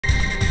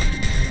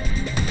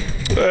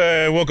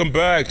Welcome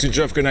back to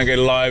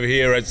JKLive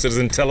here at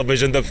Citizen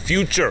Television. The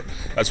future,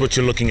 that's what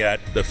you're looking at,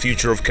 the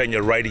future of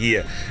Kenya right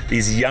here.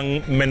 These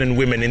young men and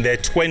women in their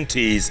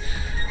 20s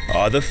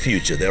are the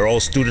future. They're all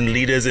student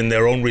leaders in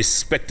their own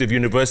respective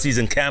universities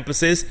and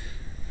campuses.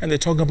 And they're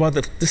talking about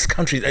this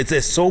country.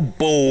 They're so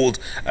bold.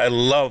 I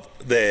love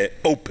their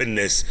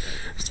openness.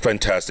 It's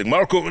fantastic.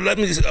 Marco,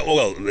 there's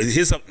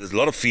a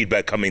lot of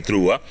feedback coming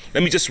through.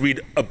 Let me just read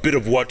a bit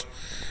of what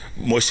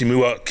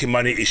Mheshimiwa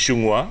Kimani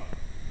Ichung'wah,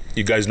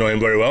 you guys know him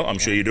very well, I'm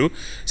sure you do,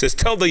 says,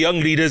 tell the young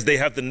leaders they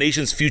have the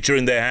nation's future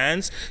in their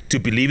hands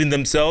to believe in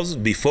themselves,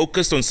 be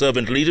focused on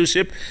servant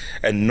leadership,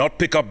 and not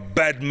pick up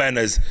bad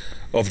manners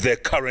of their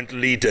current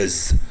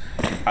leaders.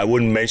 I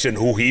wouldn't mention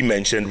who he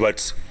mentioned,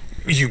 but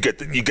you get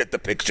the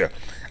picture.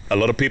 A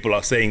lot of people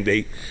are saying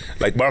they,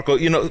 like Marco,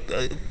 you know,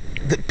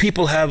 the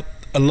people have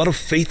a lot of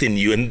faith in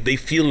you and they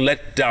feel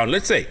let down.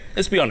 Let's be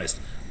honest,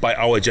 by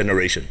our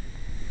generation.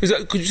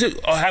 Could you say,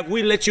 have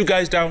we let you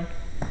guys down?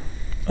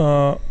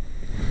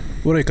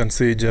 What I can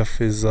say, Jeff,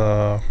 is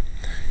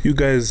you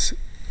guys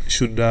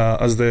should,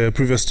 as the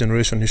previous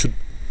generation, you should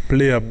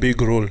play a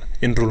big role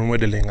in role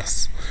modeling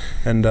us.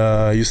 And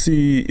you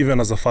see, even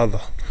as a father,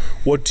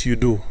 what you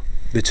do,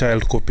 the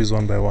child copies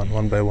one by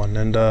one.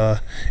 And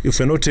if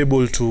we're not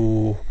able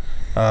to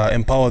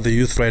empower the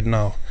youth right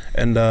now,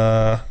 and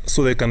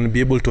so they can be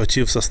able to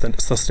achieve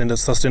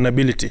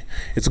sustainability,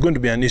 it's going to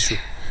be an issue.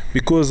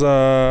 Because,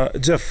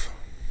 Jeff,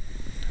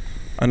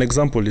 an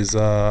example is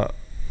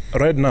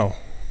right now,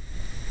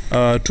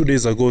 2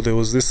 days ago, there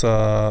was this,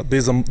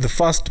 the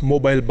first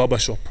mobile barber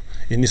shop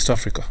in East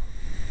Africa.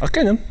 A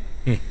Kenyan,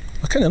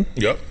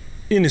 yeah,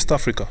 in East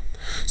Africa.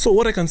 So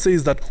what I can say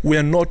is that we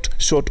are not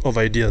short of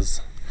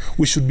ideas.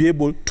 We should be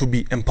able to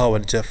be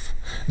empowered, Jeff.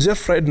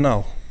 Jeff, right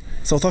now,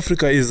 South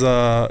Africa is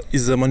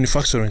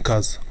manufacturing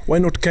cars. Why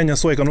not Kenya,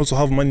 so I can also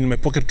have money in my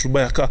pocket to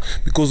buy a car?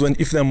 Because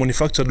if they're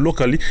manufactured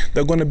locally,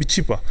 they're going to be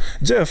cheaper.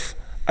 Jeff,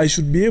 I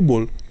should be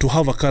able to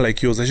have a car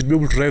like yours. I should be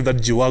able to drive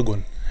that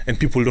G-Wagon, and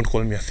people don't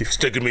call me a thief. It's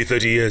taken me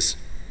 30 years.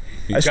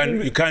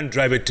 You can't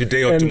drive it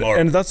today or tomorrow.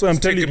 And that's why I'm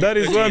telling you. That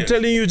is why I'm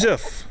telling you,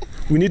 Jeff.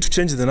 We need to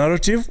change the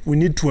narrative. We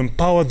need to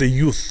empower the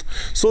youth,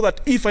 so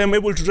that if I am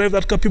able to drive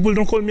that car, people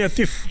don't call me a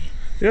thief.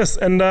 Yes,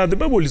 and the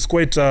Bible is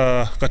quite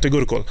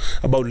categorical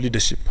about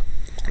leadership.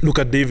 Look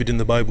at David in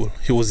the Bible.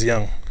 He was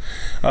young.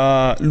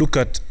 Look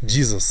at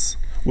Jesus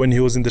when he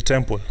was in the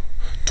temple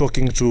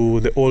talking to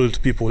the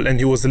old people, and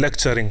he was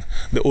lecturing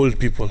the old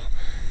people.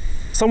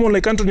 Someone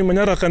like Anthony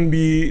Manyara can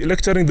be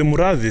lecturing the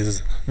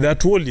Muradhis, the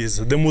Atwolis,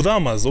 the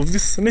Mudhamas of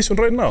this nation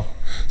right now.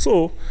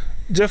 So,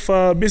 Jeff,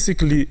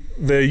 basically,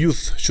 the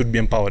youth should be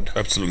empowered.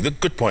 Absolutely.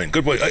 Good point.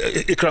 Good point.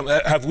 Ikram,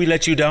 have we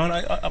let you down?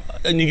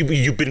 And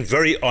you've been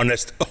very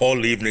honest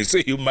all evening, so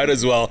you might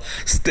as well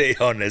stay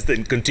honest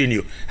and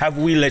continue. Have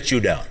we let you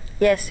down?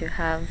 Yes, you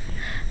have.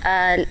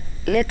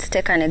 Let's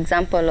take an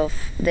example of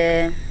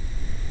the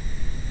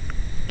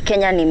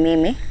Kenya ni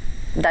Mimi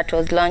that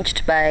was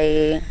launched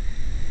by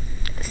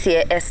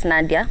CAS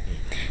Nadia.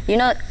 You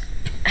know,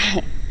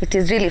 it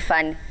is really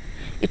fun.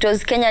 It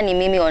was Kenya ni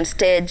Mimi on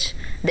stage,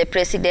 the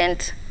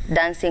president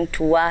dancing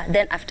to Wa.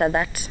 Then after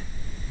that,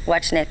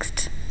 what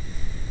next?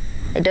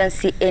 I don't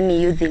see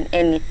any youth in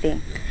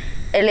anything.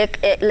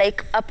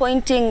 Like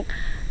appointing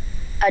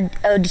a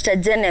auditor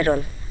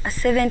general, a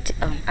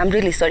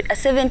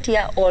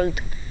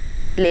 70-year-old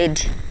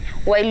lady,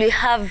 while we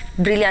have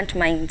brilliant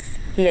minds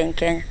here in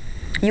Kenya,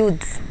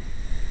 youths,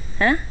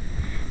 huh?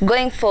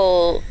 Going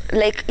for,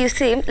 like, you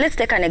see, let's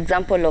take an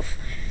example of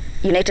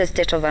United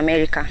States of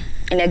America,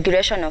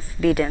 inauguration of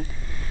Biden.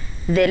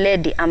 The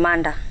lady,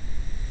 Amanda,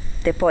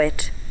 the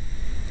poet,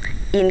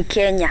 in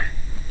Kenya,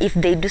 if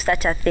they do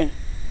such a thing,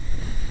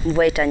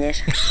 mvua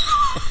itanyesha.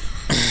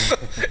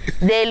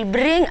 They'll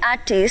bring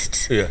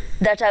artists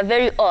that are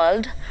very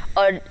old,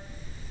 or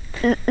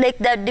like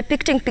they're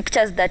depicting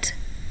pictures that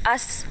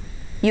us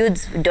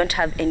youths don't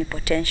have any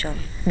potential.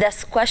 They're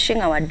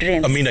squashing our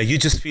dreams. Amina, you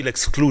just feel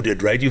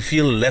excluded, right? You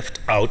feel left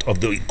out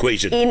of the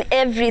equation. In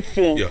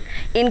everything. Yeah.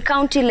 In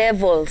county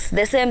levels,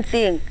 the same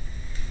thing.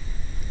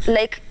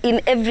 Like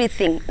in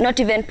everything, not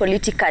even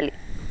politically.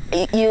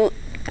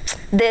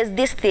 There's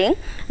this thing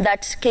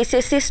that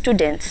KCSE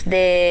students,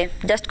 the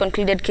just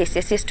concluded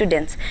KCSE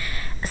students,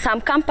 some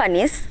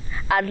companies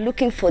are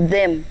looking for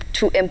them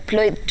to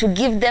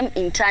give them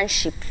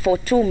internship for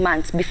 2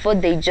 months before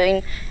they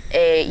join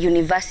a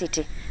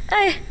university.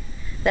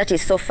 That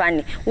is so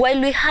funny.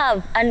 While we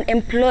have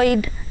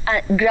unemployed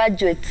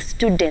graduate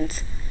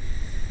students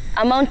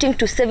amounting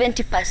to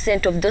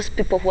 70% of those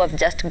people who have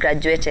just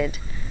graduated.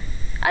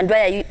 And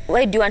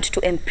why do you want to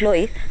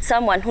employ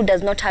someone who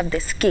does not have the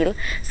skill,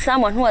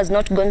 someone who has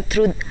not gone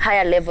through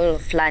higher level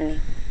of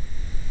learning?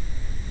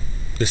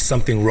 There's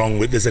something wrong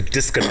there's a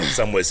disconnect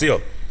somewhere. See,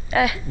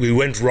 we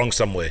went wrong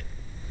somewhere.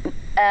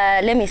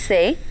 Let me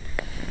say,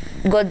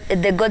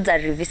 the gods are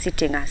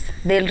revisiting us.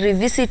 They'll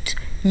revisit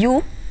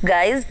you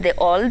guys, the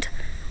old,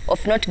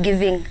 of not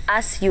giving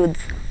us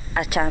youths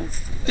a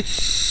chance.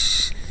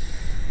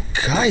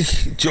 Kai,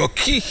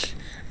 Joki.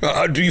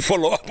 Do you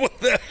follow up with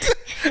that?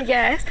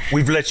 Yes.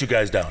 We've let you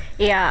guys down.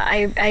 Yeah,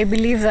 I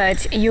believe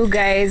that you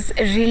guys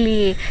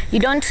really, you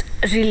don't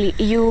really,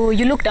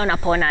 you look down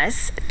upon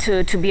us,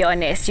 to be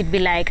honest. You'd be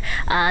like,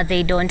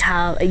 they don't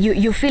have,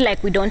 you feel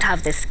like we don't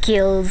have the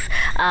skills,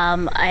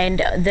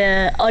 and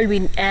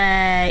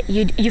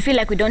you feel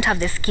like we don't have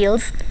the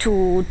skills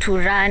to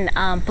run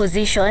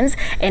positions,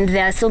 and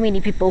there are so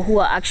many people who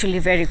are actually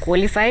very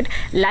qualified,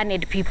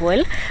 learned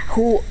people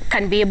who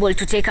can be able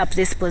to take up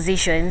these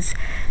positions.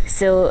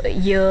 So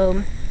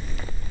you,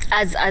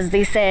 as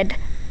they said,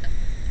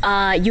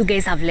 you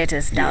guys have let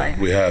us down. Yeah,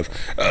 we have.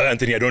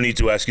 Anthony, I don't need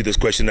to ask you this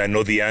question. I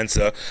know the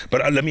answer.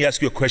 But let me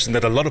ask you a question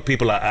that a lot of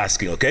people are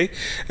asking, okay?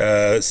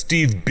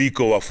 Steve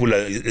Biko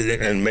Afula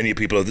and many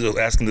people are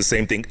asking the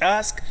same thing.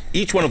 Ask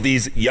each one of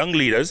these young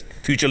leaders,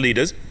 future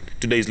leaders,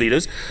 today's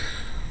leaders,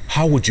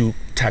 how would you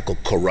tackle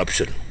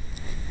corruption?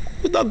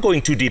 Without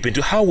going too deep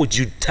into, how would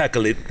you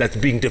tackle it that's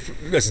being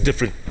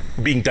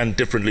done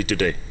differently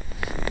today?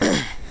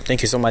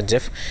 Thank you so much,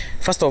 Jeff.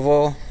 First of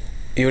all,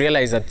 you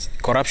realize that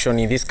corruption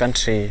in this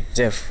country,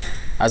 Jeff,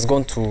 has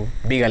gone to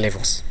bigger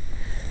levels.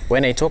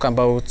 When I talk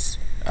about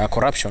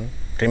corruption,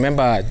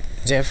 remember,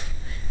 Jeff,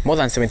 more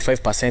than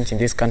 75% in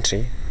this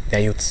country, they are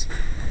youths.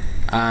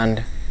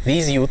 And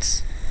these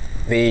youths,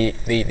 they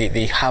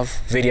have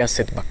various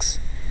setbacks,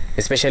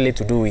 especially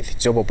to do with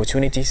job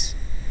opportunities.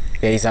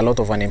 There is a lot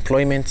of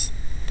unemployment.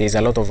 There is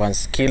a lot of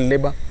unskilled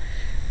labor.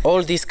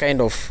 All these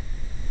kind of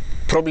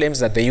problems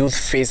that the youth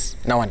face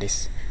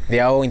nowadays, they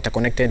are all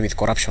interconnected with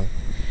corruption.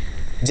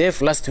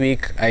 Jeff, last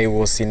week I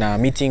was in a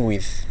meeting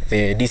with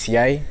the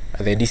DCI,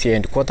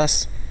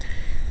 headquarters.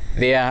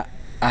 There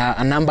are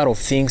a number of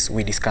things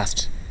we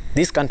discussed.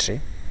 This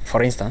country,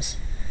 for instance,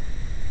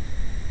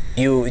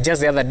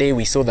 just the other day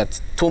we saw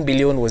that 2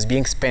 billion was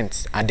being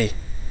spent a day.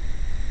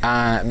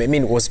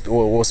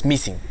 Was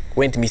missing,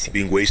 went missing.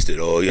 Being wasted,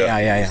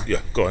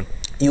 Yeah, go on.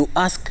 You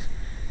ask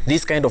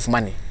this kind of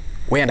money,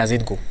 where does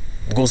it go?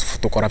 It goes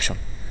to corruption.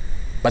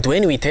 But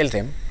when we tell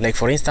them, like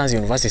for instance,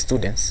 university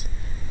students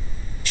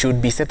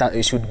should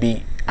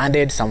be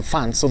added some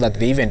funds so that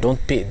they even don't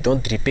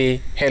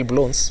repay HELB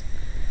loans,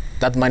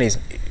 that money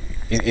isn't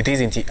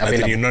available. I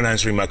think you're not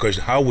answering my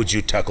question. How would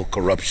you tackle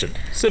corruption?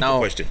 Simple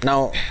question.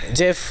 Now,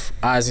 Jeff,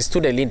 as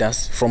student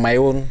leaders, from my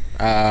own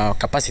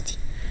capacity,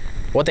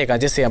 what I can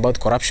just say about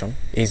corruption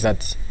is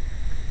that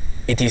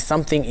it is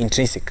something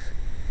intrinsic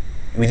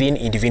within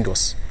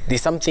individuals. It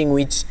is something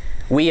which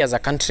we as a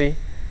country,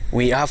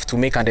 we have to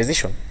make a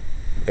decision.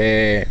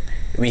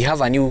 We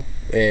have a new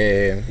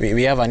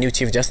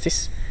Chief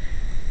Justice.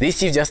 This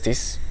Chief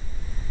Justice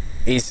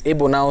is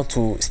able now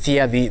to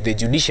steer the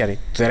judiciary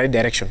to the right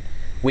direction.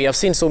 We have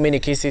seen so many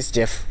cases,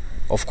 Jeff,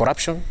 of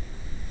corruption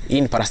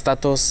in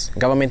parastatos,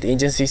 government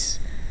agencies,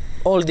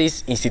 all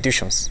these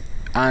institutions,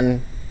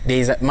 and there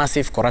is a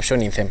massive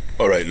corruption in them.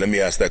 All right, let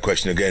me ask that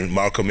question again.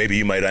 Marco, maybe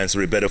you might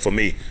answer it better for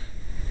me.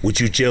 Would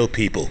you jail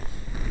people?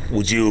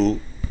 Would you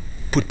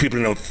put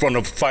people in front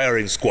of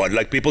firing squad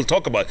like people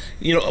talk about?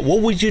 You know,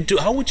 what would you do?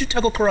 How would you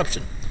tackle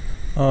corruption?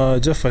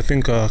 Jeff, I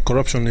think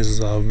corruption is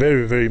a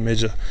very, very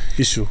major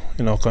issue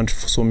in our country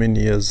for so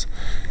many years.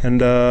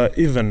 And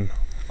even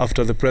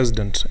after the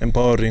president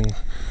empowering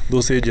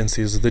those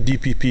agencies, the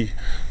DPP,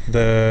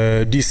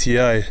 the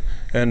DCI,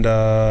 and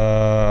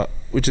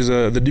which is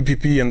the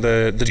DPP and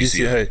the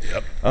DCI,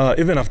 yep.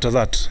 Even after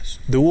that,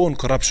 the war on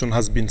corruption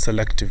has been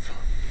selective.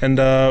 And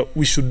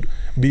we should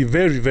be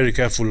very, very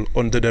careful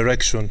on the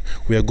direction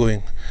we are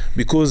going.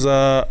 Because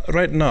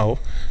right now,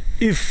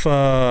 if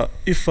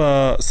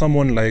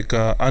someone like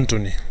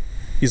Anthony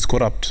is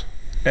corrupt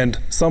and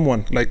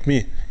someone like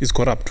me is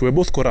corrupt, we're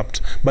both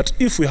corrupt. But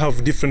if we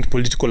have different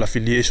political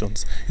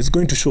affiliations, it's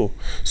going to show.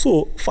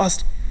 So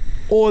first,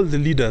 all the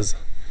leaders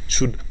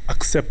should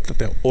accept that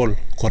they're all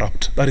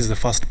corrupt. That is the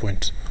first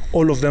point.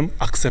 All of them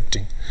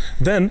accepting.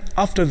 Then,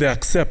 after they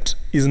accept,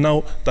 is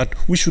now that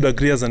we should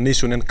agree as a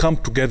nation and come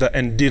together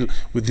and deal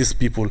with these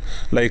people,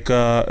 like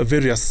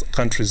various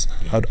countries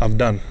have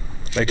done.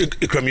 Like,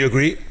 Ikram, you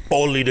agree?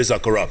 All leaders are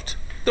corrupt.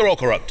 They're all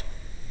corrupt.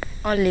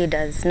 All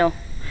leaders, no.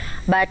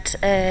 But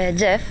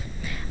Jeff,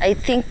 I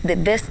think the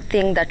best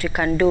thing that we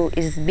can do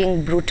is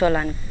being brutal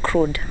and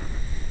crude.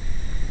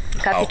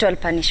 Capital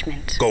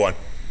punishment. Go on.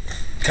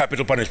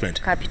 Capital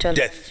punishment. Capital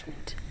Death.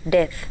 punishment.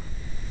 Death.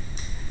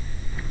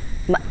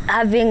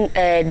 Having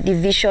a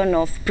division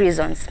of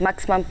prisons,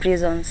 maximum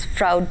prisons,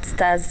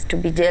 fraudsters to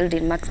be jailed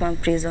in maximum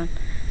prison.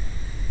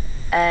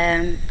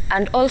 And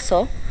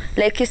also,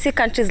 like you see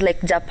countries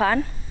like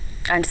Japan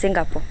and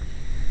Singapore,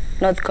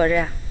 North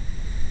Korea,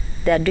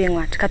 they are doing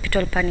what?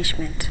 Capital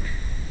punishment.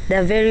 They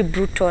are very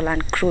brutal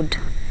and crude.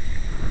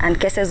 And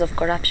cases of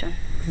corruption,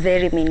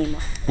 very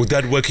minimal. Would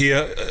that work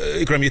here?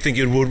 Ikram, you think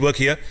it would work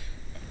here?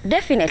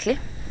 Definitely,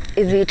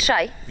 if we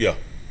try. Yeah.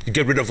 You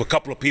get rid of a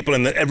couple of people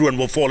and then everyone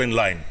will fall in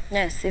line.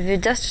 Yes, if you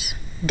just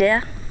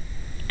dare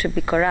to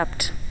be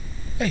corrupt,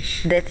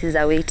 death is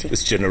awaiting.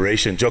 This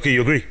generation. Jockey,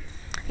 you agree?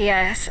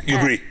 Yes. You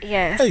agree?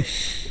 Yes. Hey.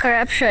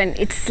 Corruption,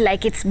 it's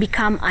like it's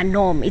become a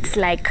norm. It's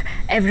like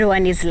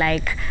everyone is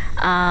like,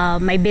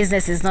 my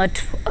business is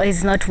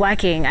not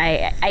working.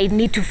 I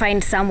need to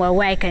find somewhere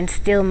where I can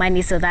steal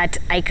money so that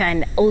I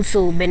can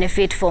also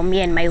benefit for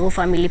me and my whole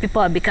family.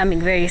 People are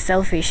becoming very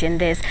selfish in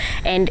this.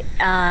 And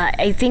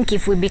I think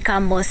if we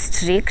become more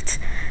strict,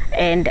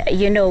 and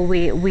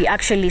we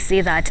actually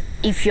say that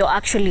if you're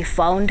actually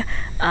found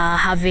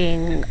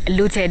having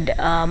looted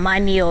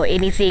money or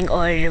anything,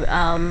 or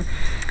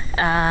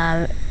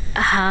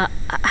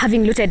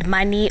having looted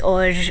money,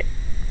 or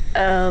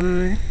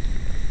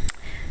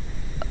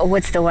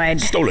what's the word?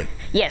 Stolen.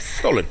 Yes.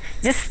 Stolen.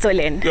 Just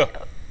stolen. Yeah.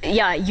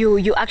 Yeah,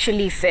 you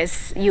actually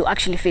face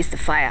the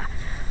fire.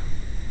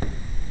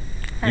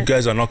 You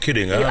guys are not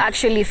kidding, huh? You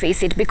actually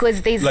face it,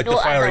 because there's like no the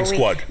firing other way.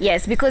 squad.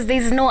 Yes, because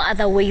there's no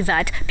other way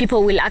that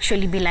people will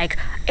actually be like,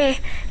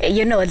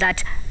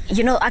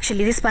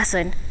 actually this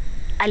person,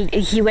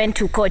 he went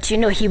to court,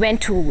 he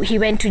went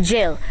to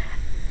jail.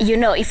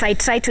 If I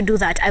try to do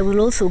that, I will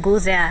also go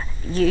there.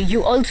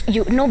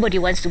 Nobody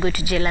wants to go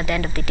to jail at the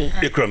end of the day.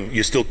 Ikram,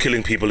 you're still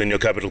killing people in your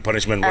capital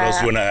punishment. What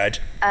else do you want to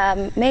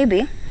add?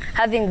 Maybe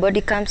having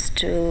body cams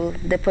to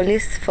the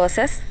police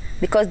forces,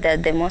 because they're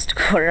the most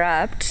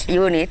corrupt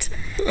unit.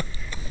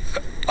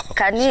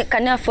 Can you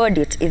afford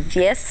it? If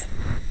yes,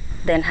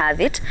 then have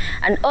it.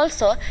 And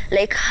also,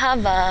 like,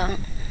 have an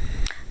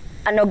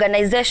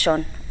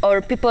organization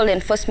or people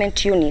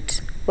enforcement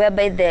unit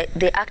whereby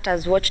they act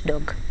as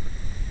watchdog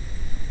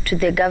to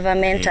the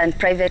government and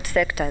private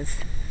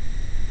sectors.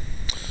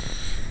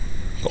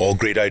 All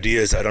great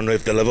ideas. I don't know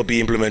if they'll ever be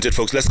implemented,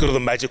 folks. Let's go to the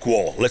magic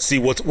wall. Let's see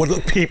what are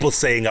the people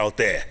saying out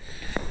there.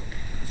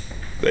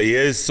 There he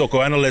is.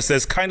 Soko Analyst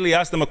says, kindly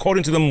ask them,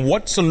 according to them,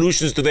 what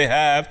solutions do they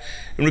have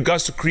in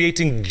regards to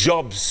creating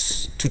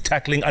jobs to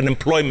tackling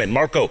unemployment?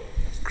 Marco,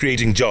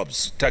 creating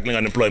jobs, tackling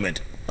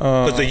unemployment.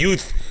 Because the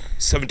youth,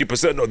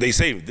 70%, or they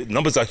say the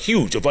numbers are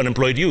huge of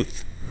unemployed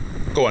youth.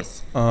 Go on.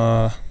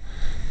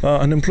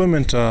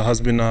 Unemployment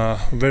has been a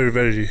very,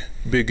 very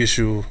big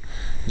issue,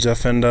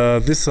 Jeff, and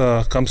this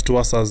comes to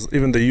us as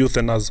even the youth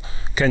and as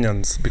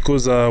Kenyans,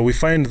 because we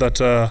find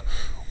that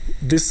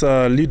these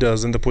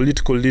leaders and the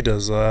political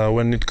leaders,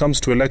 when it comes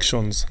to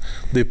elections,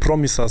 they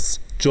promise us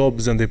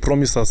jobs and they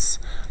promise us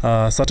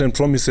certain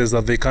promises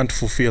that they can't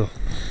fulfill.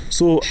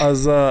 So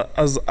as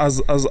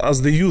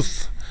the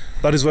youth,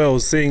 that is why I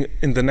was saying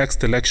in the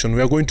next election,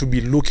 we are going to be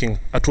looking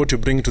at what you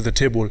bring to the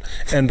table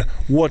and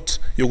what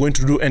you're going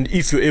to do, and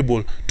if you're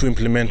able to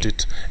implement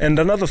it. And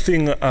another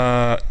thing,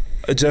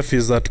 Jeff,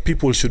 is that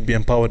people should be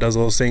empowered, as I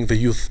was saying, the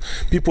youth.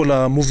 People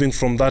are moving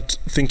from that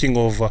thinking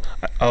of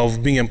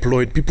being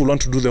employed. People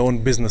want to do their own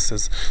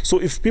businesses. So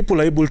if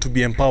people are able to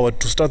be empowered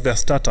to start their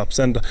startups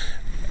and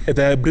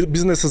their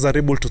businesses are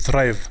able to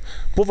thrive,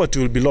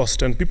 poverty will be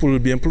lost and people will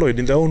be employed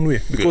in their own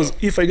way. Because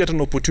if I get an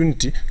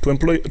opportunity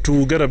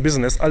to get a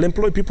business, I'll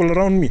employ people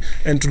around me,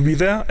 and to be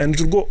there and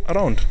to go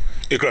around.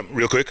 Ikram,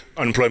 real quick,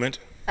 unemployment.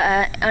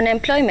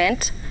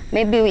 Unemployment,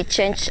 maybe we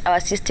change our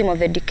system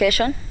of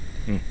education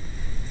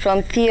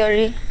from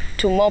theory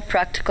to more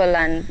practical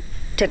and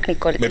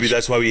technical. Maybe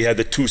that's why we had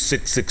the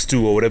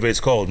 2662 or whatever it's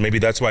called. Maybe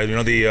that's why, the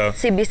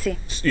CBC.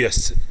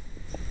 Yes.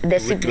 The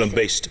curriculum CBC.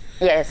 based.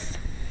 Yes.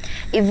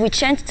 If we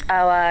changed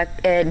our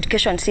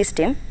education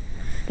system,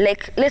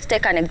 like, let's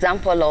take an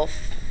example of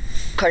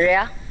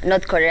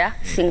North Korea,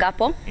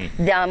 Singapore.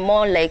 They are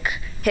more like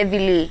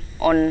heavily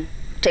on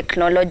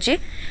technology.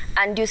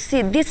 And you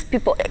see these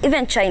people,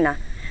 even China,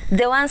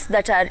 the ones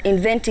that are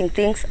inventing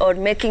things or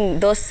making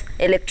those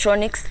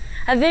electronics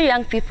are very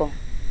young people.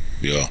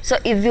 Yeah. So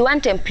if we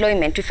want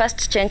employment, we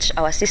first change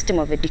our system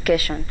of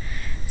education.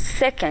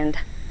 Second,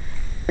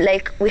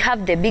 like, we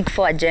have the Big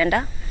Four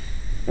agenda,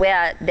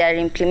 where they are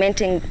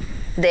implementing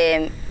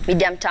the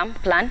medium-term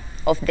plan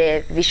of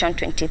the Vision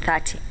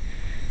 2030.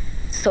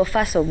 So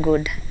far, so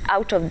good.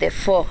 Out of the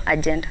 4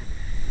 agenda,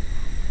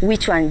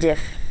 which one, Jeff,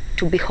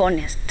 to be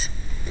honest,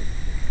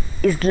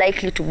 is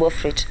likely to go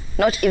for it?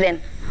 Not even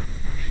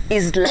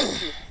is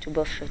likely to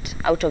go for it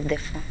out of the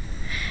 4.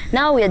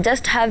 Now we are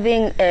just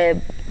having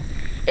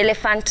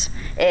elephant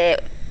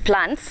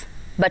plans,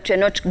 but we're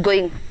not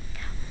going.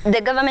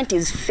 The government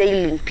is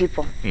failing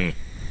people.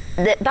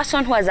 The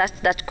person who has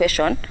asked that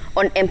question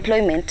on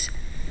employment,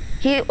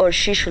 he or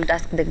she should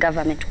ask the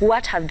government,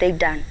 what have they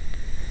done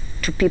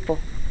to people?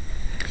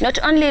 Not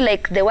only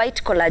like the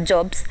white-collar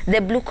jobs,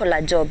 the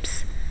blue-collar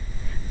jobs,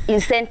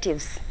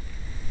 incentives.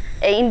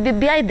 In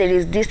BBI, there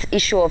is this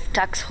issue of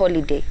tax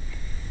holiday,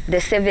 the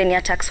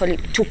 7-year tax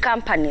holiday to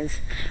companies.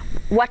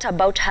 What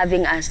about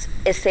having us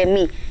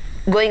SME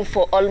going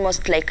for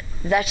almost like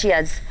 30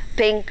 years,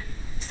 giving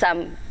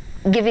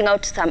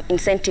out some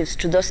incentives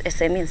to those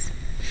SMEs?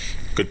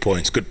 Good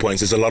points, good points.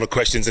 There's a lot of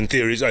questions and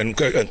theories and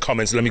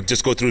comments. Let me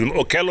just go through them.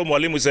 Okello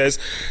Mwalimu says,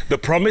 the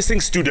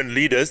promising student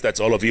leaders, that's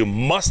all of you,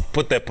 must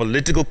put their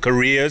political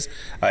careers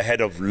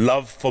ahead of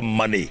love for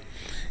money.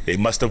 They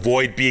must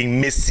avoid being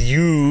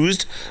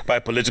misused by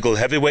political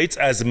heavyweights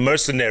as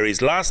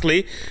mercenaries.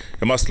 Lastly,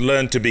 they must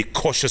learn to be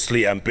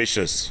cautiously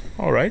ambitious.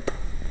 All right.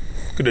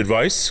 Good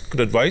advice. Good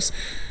advice.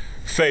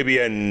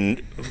 Fabian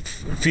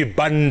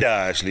Fibanda,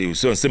 actually.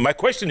 So my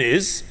question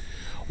is,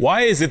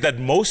 why is it that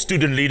most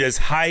student leaders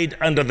hide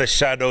under the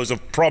shadows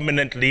of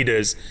prominent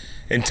leaders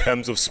in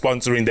terms of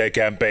sponsoring their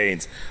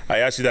campaigns? I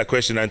asked you that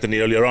question, Anthony,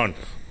 earlier on.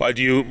 Why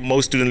do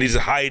most student leaders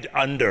hide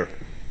under?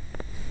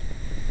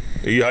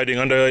 Are you hiding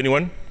under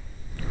anyone?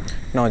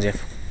 No,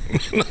 Jeff.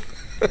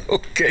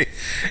 Okay.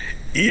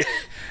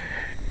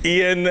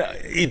 Ian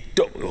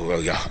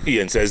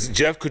says,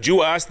 Jeff, could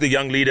you ask the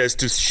young leaders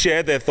to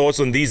share their thoughts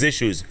on these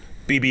issues?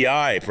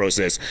 BBI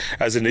process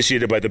as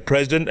initiated by the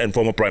President and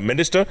former Prime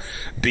Minister.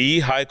 B,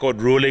 High Court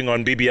ruling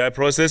on BBI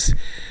process.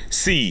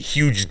 C,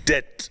 huge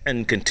debt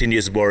and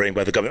continuous borrowing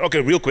by the government.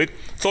 Okay, real quick,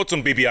 thoughts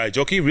on BBI.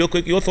 Jockey, real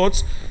quick, your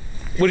thoughts?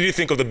 What did you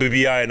think of the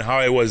BBI and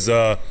how it was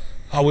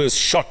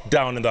shot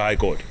down in the High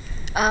Court?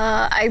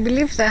 I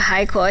believe the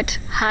High Court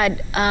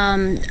had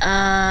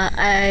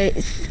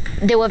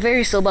they were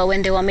very sober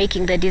when they were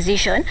making the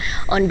decision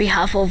on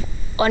behalf of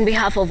all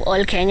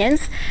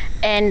Kenyans,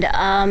 and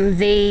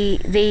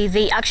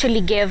they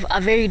actually gave a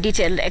very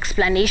detailed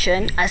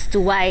explanation as to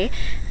why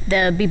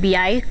the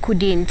BBI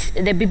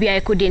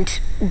couldn't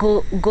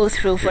go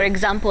through. For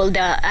example,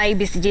 the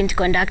IEBC didn't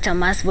conduct a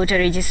mass voter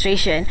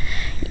registration.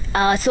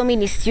 So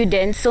many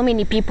students, so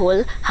many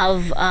people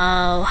have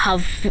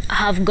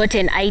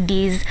gotten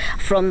IDs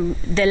from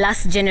the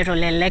last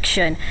general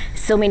election.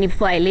 So many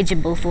people are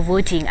eligible for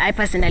voting. I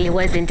personally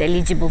wasn't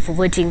eligible for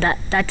voting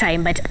that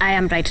time, but I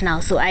am right now.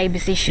 So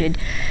IEBC should.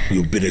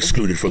 You've been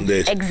excluded from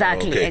this.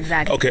 Exactly, okay.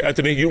 Exactly. Okay,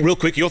 Anthony, real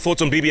quick, your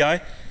thoughts on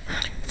BBI?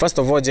 First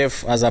of all,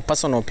 Jeff, as a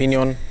personal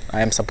opinion,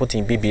 I am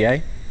supporting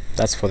BBI.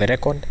 That's for the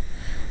record.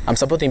 I'm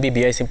supporting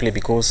BBI simply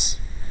because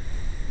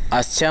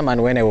as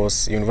chairman when I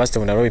was University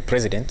of Nairobi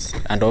president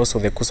and also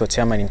the KUSO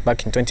chairman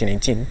back in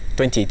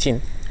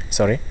 2018,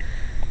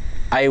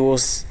 I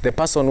was the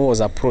person who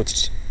was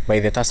approached by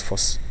the task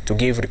force to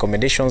give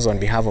recommendations on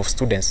behalf of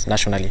students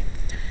nationally.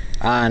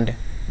 And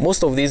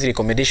most of these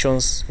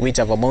recommendations which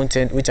have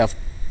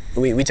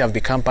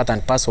become part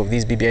and parcel of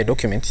this BBI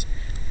document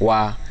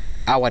were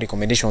our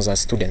recommendations as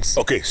students.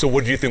 Okay, so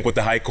what do you think what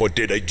the High Court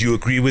did? Do you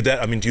agree with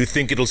that? I mean, do you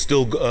think it'll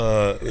still,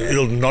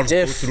 it'll not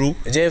go through?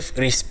 Jeff,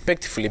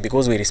 respectfully,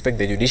 because we respect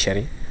the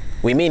judiciary,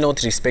 we may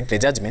not respect the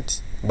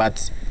judgment,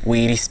 but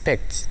we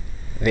respect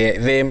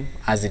them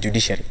as the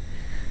judiciary.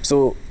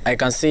 So I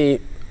can say,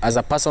 as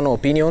a personal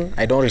opinion,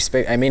 I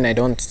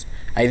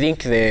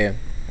think the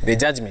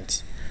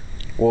judgment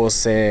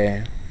was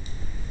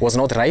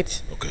not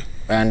right. Okay.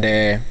 And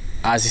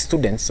as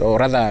students, or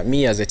rather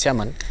me as a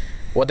chairman,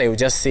 what I would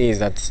just say is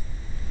that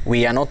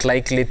we are not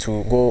likely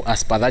to go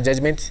as per that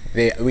judgment.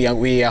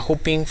 We are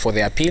hoping for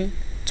the appeal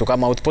to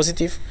come out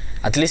positive.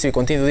 At least we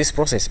continue this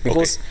process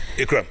because...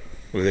 Okay. Ikram,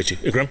 we'll let you.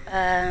 Ikram?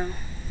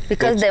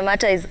 Because the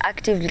matter is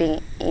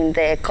actively in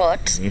the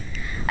court,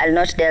 I'll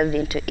not delve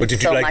into it. But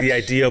did you like the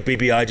idea of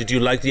BBI? Did you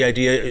like the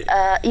idea?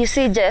 You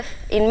see, Jeff,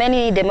 in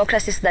many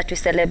democracies that we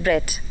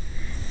celebrate,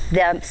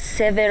 there are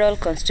several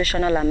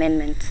constitutional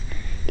amendments.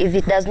 If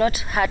it does not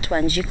hurt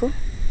Wanjiku,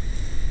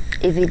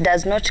 if it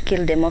does not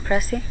kill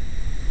democracy,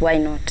 why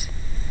not?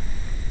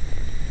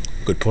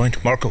 Good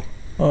point. Marco?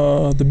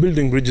 The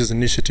Building Bridges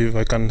initiative,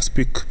 I can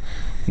speak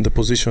on the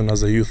position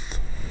as a youth.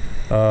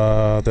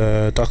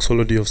 The tax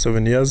holiday of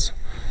 7 years,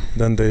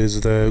 then there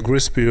is the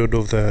grace period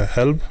of the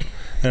HELB,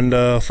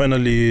 and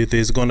finally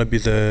there is going to be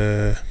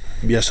the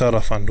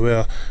Biashara Fund,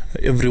 where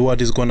every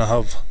ward is going to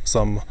have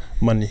some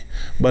money.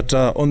 But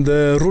on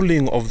the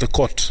ruling of the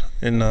court,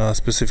 in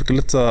specific,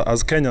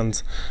 as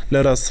Kenyans,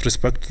 let us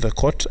respect the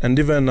court. And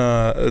even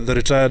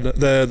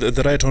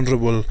the Right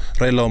Honorable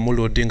Raila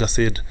Amolo Odinga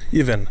said,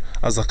 even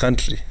as a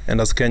country and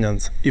as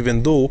Kenyans,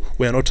 even though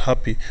we are not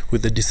happy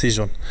with the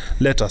decision,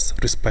 let us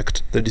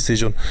respect the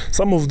decision.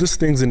 Some of these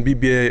things in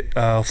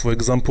BBA, for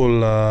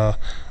example,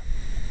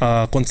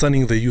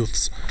 concerning the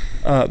youths,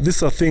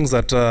 these are things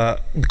that,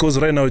 because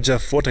right now,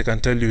 Jeff, what I can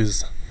tell you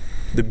is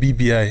the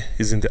BBI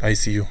is in the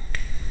ICU.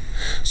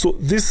 So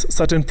these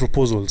certain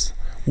proposals,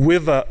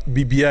 whether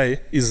BBI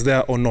is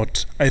there or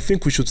not, I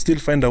think we should still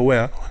find a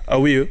way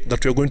that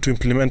we are going to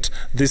implement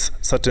this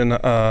certain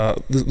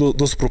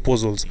those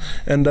proposals.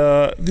 And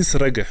this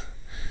reggae,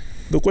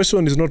 the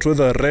question is not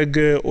whether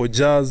reggae or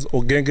jazz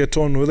or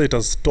gengeton, whether it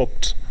has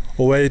stopped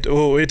or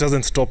it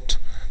hasn't stopped.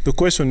 The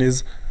question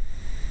is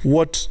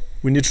what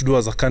we need to do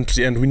as a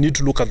country, and we need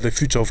to look at the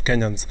future of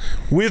Kenyans.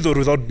 With or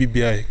without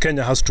BBI,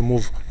 Kenya has to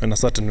move in a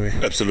certain way.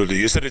 Absolutely.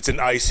 You said it's in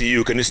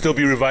ICU. Can it still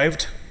be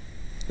revived?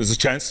 There's a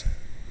chance?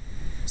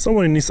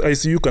 Someone in his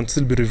ICU can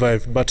still be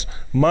revived, but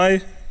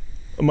my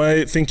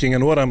thinking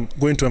and what I'm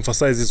going to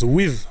emphasize is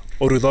with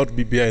or without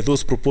BBI,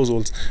 those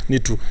proposals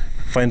need to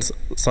find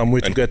some way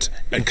to get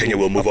and Kenya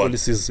will move on.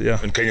 Policies, yeah.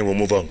 And Kenya will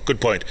move on.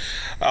 Good point.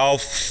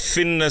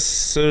 Alfin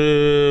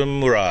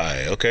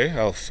Samurai. Okay,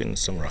 Alfin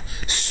Samurai.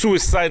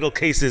 Suicidal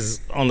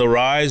cases on the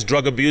rise,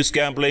 drug abuse,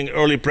 gambling,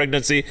 early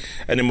pregnancy,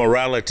 and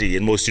immorality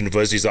in most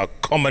universities are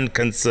common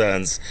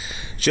concerns.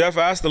 Jeff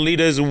asked the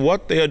leaders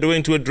what they are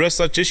doing to address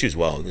such issues.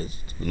 Well,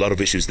 there's a lot of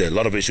issues there, a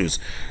lot of issues.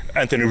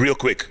 Anthony, real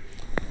quick.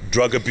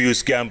 drug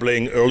abuse,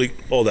 gambling,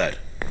 all that.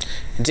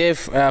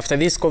 Jeff, after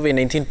this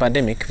COVID-19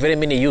 pandemic, very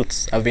many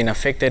youths have been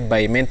affected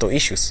by mental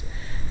issues.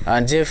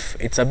 And Jeff,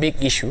 it's a big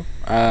issue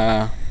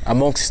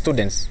amongst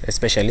students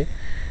especially.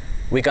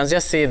 We can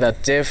just say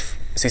that, Jeff,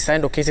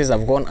 suicidal cases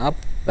have gone up.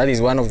 That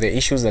is one of the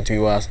issues that we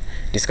were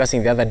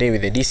discussing the other day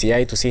with the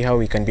DCI to see how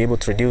we can be able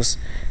to reduce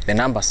the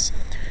numbers.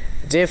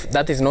 Jeff,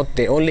 that is not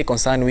the only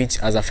concern which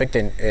has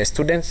affected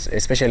students,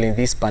 especially in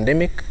this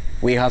pandemic.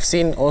 We have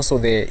seen also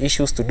the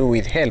issues to do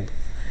with help.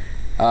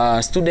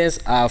 Students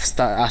are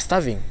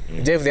starving.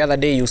 Jeff, the other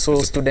day you saw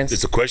students...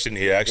 It's a question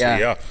here,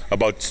 actually,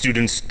 about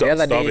students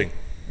starving. Day,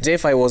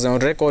 Jeff, I was on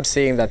record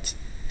saying that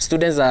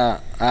students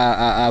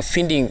are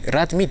feeding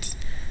rat meat.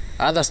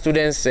 Other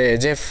students,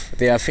 Jeff,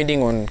 they are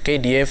feeding on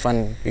KDF,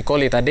 and we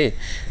call it a day.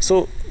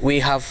 So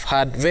we have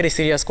had very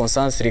serious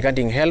concerns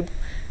regarding help.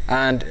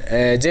 And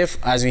Jeff,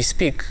 as we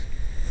speak,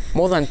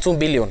 more than 2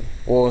 billion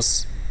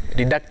was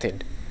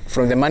deducted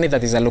from the money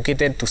that is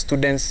allocated to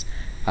students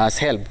as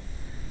help.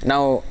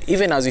 Now,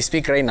 even as we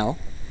speak right now,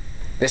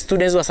 the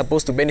students who are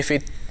supposed to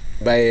benefit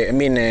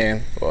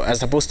are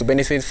supposed to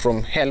benefit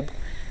from help,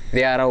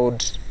 they are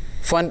around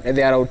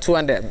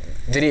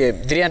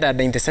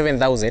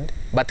 397,000,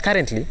 but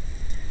currently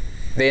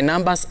the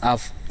numbers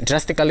have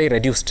drastically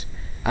reduced.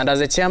 And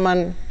as a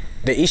chairman,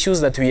 the issues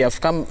that we have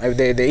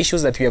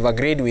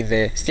agreed with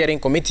the steering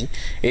committee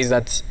is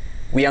that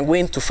we are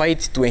going to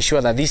fight to ensure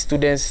that these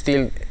students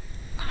still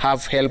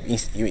have help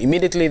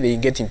immediately they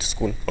get into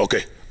school.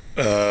 Okay.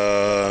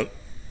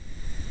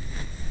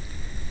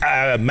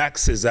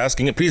 Max is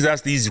asking, please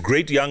ask these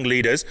great young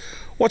leaders,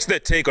 what's their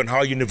take on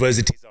how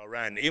universities are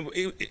ran?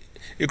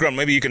 Ikram,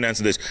 maybe you can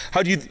answer this.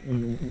 How do you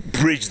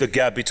bridge the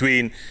gap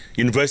between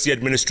university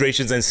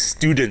administrations and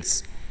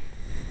students,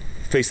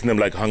 facing them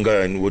like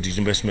hunger and what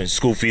investment,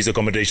 school fees,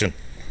 accommodation?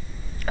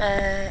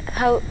 Please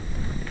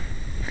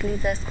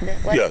ask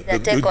what is their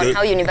take on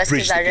how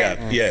universities are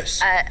run?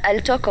 Yes.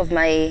 I'll talk of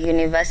my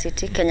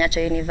university,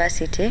 Kenyatta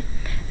University.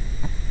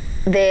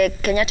 The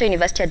Kenyatta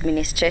University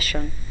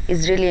administration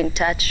is really in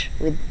touch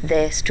with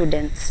the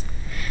students.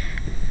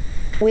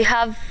 We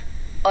have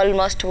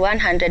almost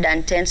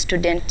 110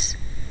 student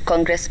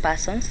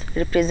congresspersons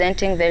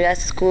representing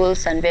various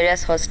schools and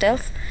various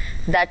hostels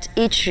that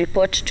each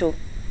report to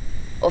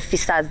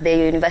officers, the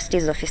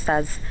university's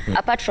officers.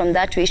 Apart from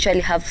that, we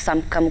usually have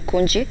some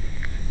kamkunji,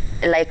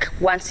 like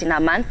once in a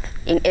month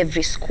in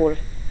every school,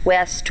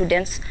 where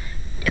students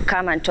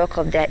come and talk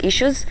of their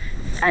issues,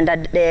 and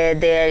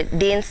the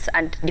deans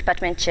and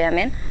department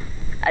chairmen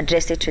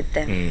address it with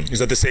them. Is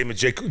that the same as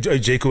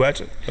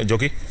JKLive,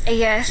 Joki?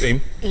 Yes.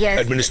 Same? Yes.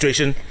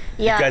 Administration?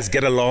 Yeah. You guys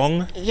get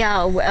along?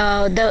 Yeah.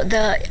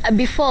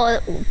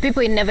 Before,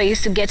 people never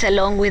used to get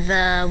along with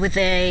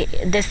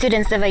the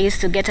students never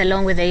used to get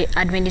along with the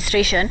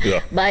administration.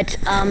 Yeah. But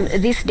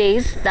these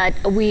days that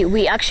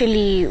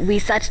we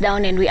sat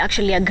down and we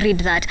actually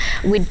agreed that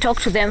we'd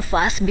talk to them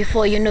first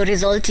before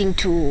resulting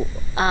to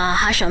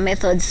harsher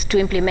methods to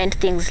implement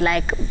things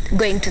like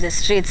going to the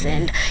streets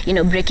and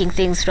breaking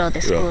things throughout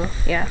the school.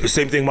 Yeah.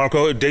 Same thing,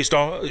 Marco.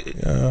 Daystar.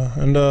 Yeah,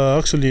 and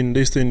actually in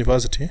Daystar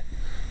University,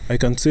 I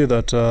can say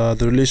that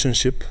the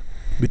relationship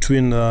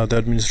between the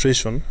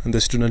administration and the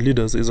student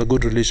leaders is a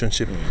good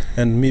relationship,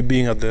 and me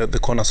being at the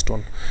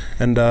cornerstone.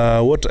 And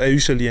what I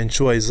usually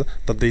ensure is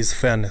that there is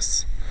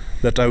fairness,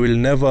 that I will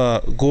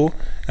never go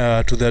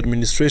to the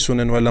administration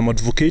and while I'm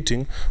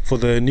advocating for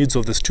the needs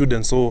of the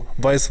students, or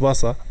vice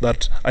versa,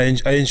 that I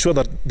ensure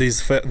that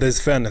there's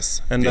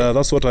fairness. And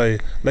that's what I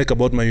like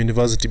about my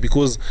university,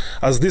 because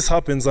as this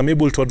happens, I'm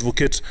able to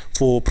advocate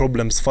for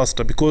problems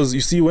faster. Because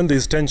you see, when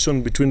there's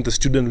tension between the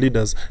student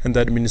leaders and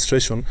the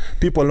administration,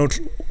 people are not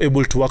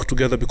able to work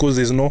together because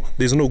there's no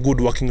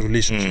good working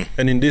relationship.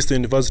 And in this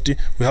university,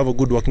 we have a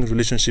good working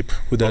relationship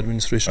with the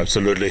administration.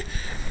 Absolutely.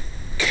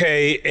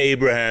 K.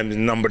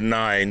 Abraham, number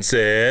 9,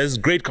 says,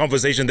 great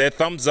conversation there,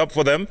 thumbs up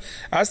for them.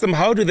 Ask them,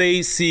 how do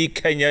they see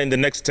Kenya in the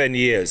next 10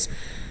 years?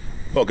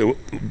 Okay,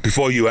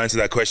 before you answer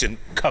that question,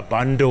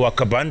 Kabando wa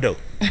Kabando.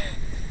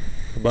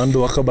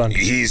 Kabando wa Kabando.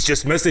 He's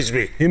just messaged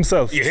me.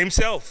 Himself? Yeah,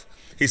 himself.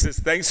 He says,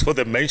 thanks for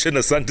the mention,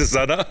 Asante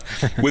Sana.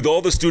 With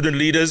all the student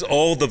leaders,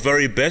 all the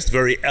very best,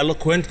 very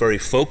eloquent, very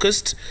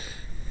focused,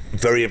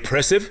 very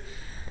impressive.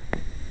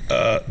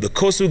 The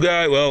KOSU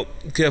guy, well,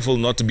 careful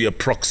not to be a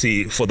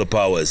proxy for the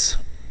powers.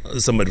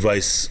 Some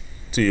advice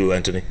to you,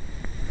 Anthony.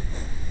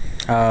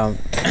 Yeah.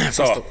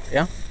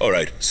 All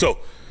right. So,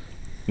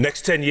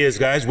 next 10 years,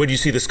 guys, where do you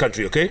see this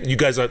country, okay? You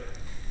guys are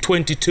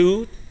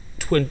 22,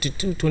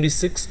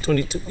 26,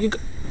 22.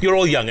 You're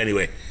all young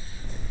anyway.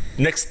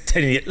 Next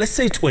 10 years, let's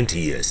say 20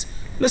 years.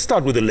 Let's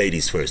start with the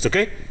ladies first,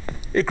 okay?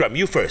 Ikram,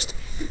 you first.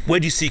 Where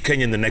do you see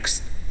Kenya in the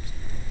next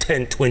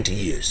 10, 20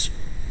 years?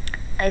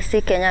 I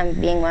see Kenya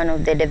being one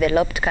of the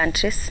developed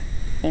countries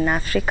in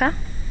Africa.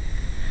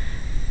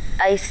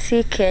 I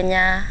see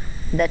Kenya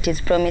that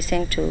is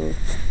promising to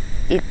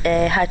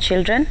her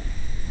children.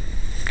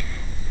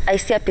 I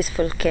see a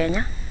peaceful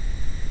Kenya.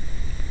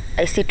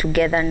 I see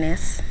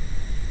togetherness.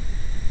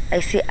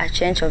 I see a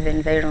change of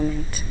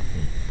environment.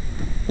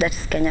 That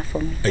is Kenya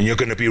for me. And you're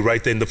going to be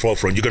right there in the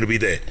forefront. You're going to be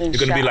there. You're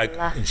going to be like,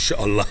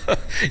 inshallah,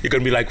 you're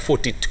going to be like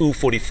 42,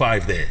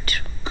 45 there.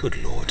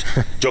 Good Lord.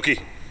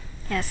 Joki,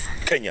 Yes.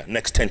 Kenya,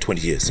 next 10,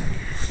 20 years.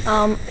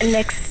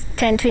 Next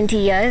 10, 20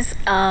 years,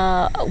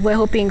 we're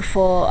hoping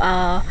for,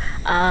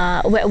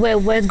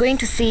 we're going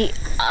to see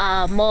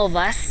more of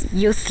us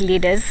youth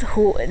leaders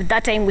who,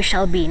 that time we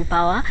shall be in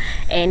power.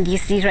 And you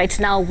see, right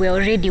now we're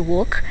already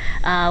woke.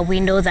 We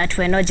know that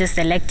we're not just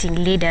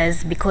electing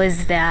leaders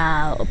because they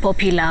are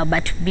popular,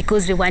 but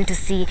because we want to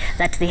see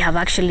that they have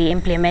actually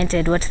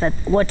implemented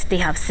what they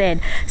have said.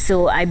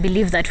 So I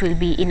believe that we'll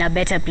be in a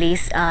better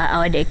place.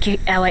 Our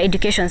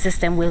education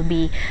system will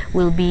be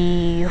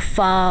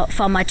far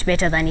much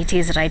better than it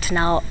is right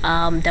now.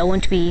 There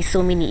won't be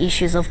so many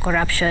issues of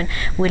corruption.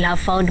 We'll have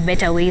found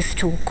better ways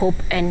to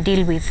cope and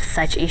deal with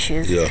such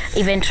issues.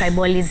 Even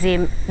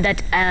tribalism,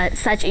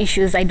 such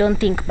issues, I don't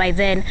think by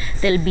then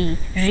they'll be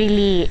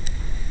really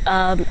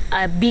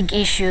a big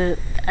issue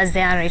as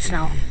they are right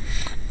now.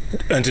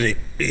 Anthony,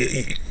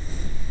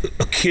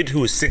 a kid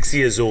who is 6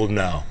 years old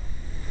now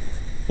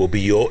will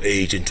be your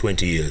age in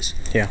 20 years.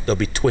 Yeah. They'll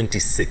be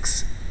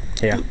 26.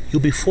 Yeah.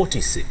 You'll be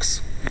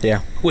 46.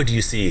 Yeah. Where do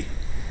you see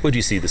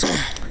this one?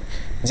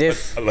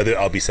 Jeff.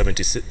 I'll be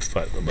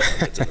 75.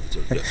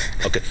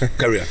 Okay,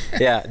 carry on.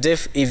 Yeah,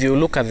 Jeff, if you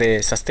look at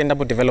the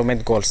Sustainable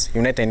Development Goals,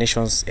 United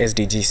Nations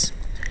SDGs,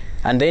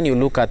 and then you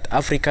look at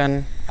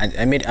African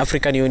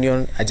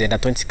Union Agenda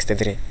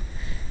 2063,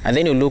 and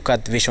then you look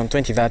at Vision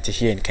 2030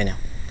 here in Kenya,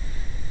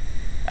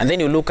 and then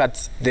you look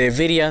at the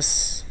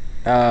various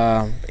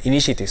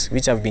initiatives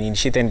which have been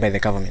initiated by the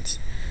government.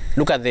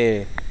 Look at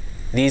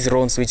these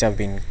roads which have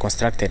been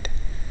constructed,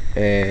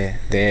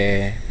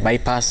 the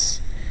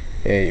bypass.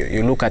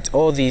 You look at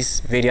all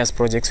these various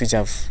projects which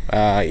have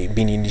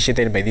been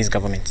initiated by this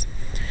government.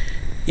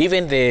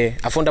 Even the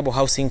affordable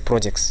housing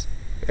projects,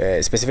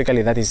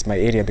 specifically that is my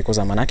area because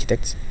I'm an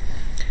architect.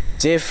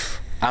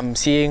 Jeff, I'm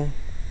seeing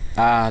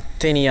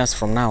 10 years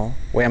from now,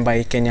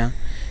 whereby Kenya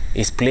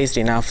is placed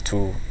enough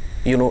to,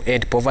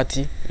 end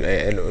poverty,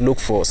 look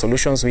for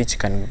solutions which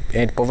can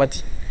end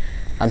poverty.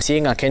 I'm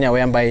seeing a Kenya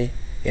whereby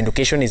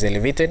education is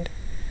elevated.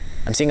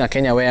 I'm seeing a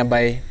Kenya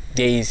whereby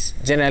there is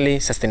generally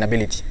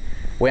sustainability,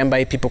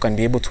 whereby people can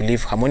be able to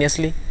live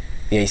harmoniously,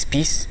 there is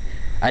peace.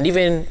 And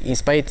even in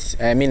spite,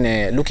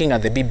 looking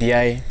at the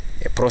BBI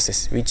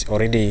process, which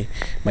already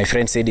my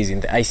friend said is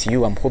in the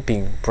ICU, I'm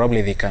hoping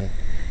probably they can,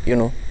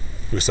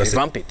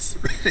 revamp it.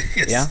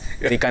 Yes. Yeah?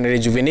 They can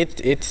rejuvenate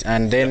it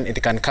and then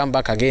it can come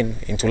back again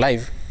into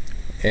life.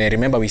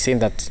 Remember we saying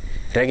that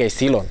reggae is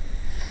still on.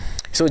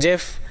 So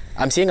Jeff,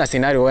 I'm seeing a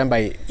scenario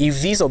whereby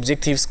if these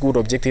objectives, good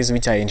objectives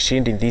which are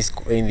enshrined in these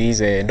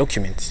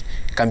documents,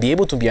 can be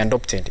able to be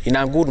adopted in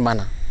a good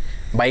manner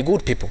by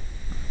good people,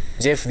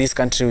 Jeff, this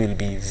country will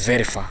be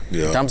very far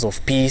in terms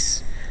of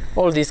peace,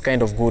 all these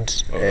kind of good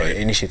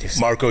initiatives.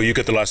 Marco, you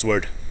get the last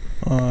word.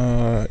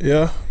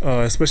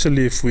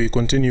 Especially if we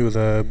continue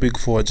the Big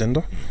Four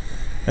agenda.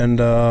 And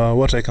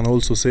what I can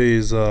also say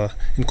is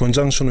in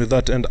conjunction with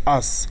that and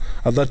us,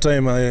 at that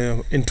time,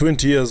 in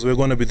 20 years, we're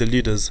going to be the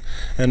leaders.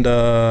 And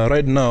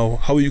right now,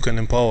 how you can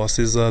empower us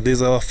is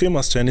there's a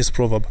famous Chinese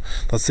proverb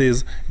that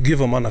says,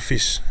 give a man a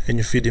fish and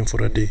you feed him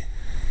for a day.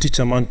 Teach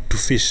a man to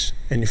fish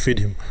and you feed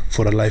him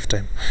for a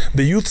lifetime.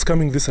 The youths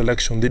coming this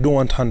election, they don't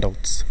want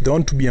handouts. They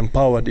want to be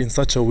empowered in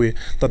such a way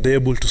that they're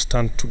able to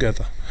stand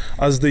together.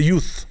 As the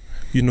youth,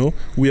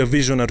 we are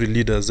visionary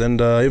leaders,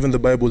 and even the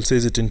Bible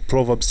says it in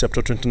Proverbs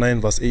chapter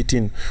 29 verse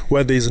 18,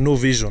 where there is no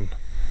vision,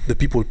 the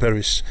people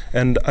perish.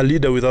 And a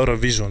leader without a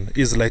vision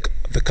is like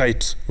the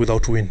kite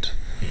without wind,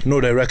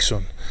 no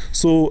direction.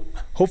 So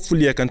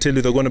hopefully I can tell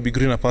you there are going to be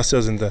greener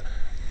pastures in the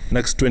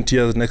next 20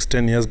 years, next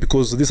 10 years,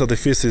 because these are the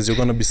faces you're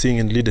going to be seeing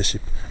in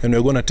leadership, and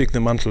we're going to take the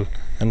mantle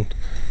and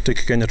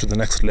take Kenya to the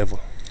next level.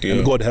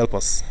 And God help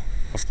us,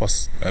 of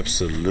course.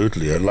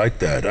 Absolutely. I like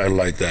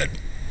that.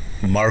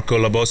 Marco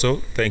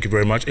Laboso, thank you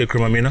very much.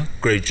 Ikram Amina,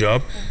 great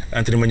job.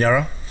 Anthony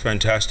Manyara,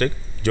 fantastic.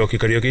 Joki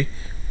Karaoke,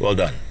 well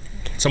done.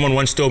 Someone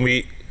once told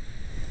me,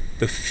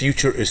 the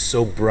future is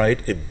so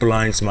bright, it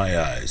blinds my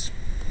eyes.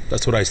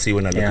 That's what I see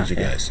when I look at you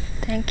guys.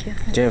 Thank you.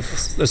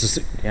 Jeff.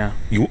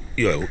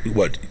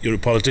 What? You're a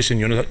politician,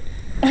 you're not...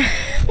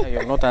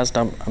 You're not asked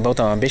about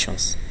our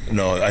ambitions.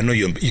 No, I know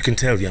you can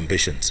tell the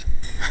ambitions.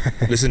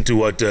 Listen to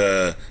what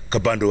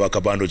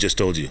Kabando just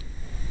told you.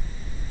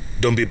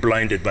 Don't be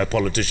blinded by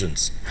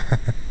politicians.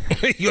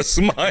 You're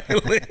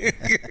smiling.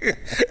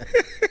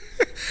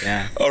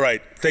 Yeah. All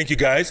right. Thank you,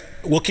 guys.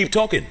 We'll keep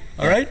talking.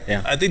 All right?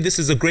 Yeah. I think this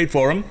is a great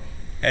forum.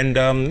 And,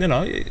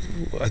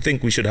 I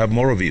think we should have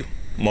more of you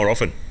more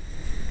often.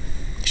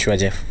 Sure,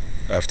 Jeff.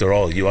 After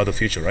all, you are the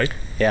future, right?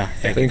 Yeah.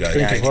 Thank you, guys.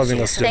 Thank you for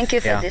having us, Jeff. Thank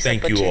you for this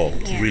Thank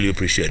opportunity. you all. Really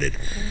appreciate it.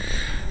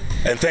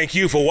 And thank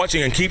you for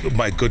watching and keep,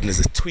 my goodness,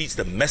 the tweets,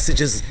 the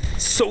messages,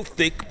 so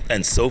thick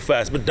and so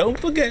fast. But don't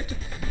forget,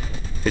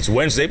 it's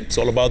Wednesday. It's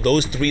all about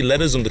those 3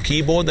 letters on the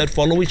keyboard that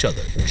follow each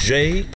other. J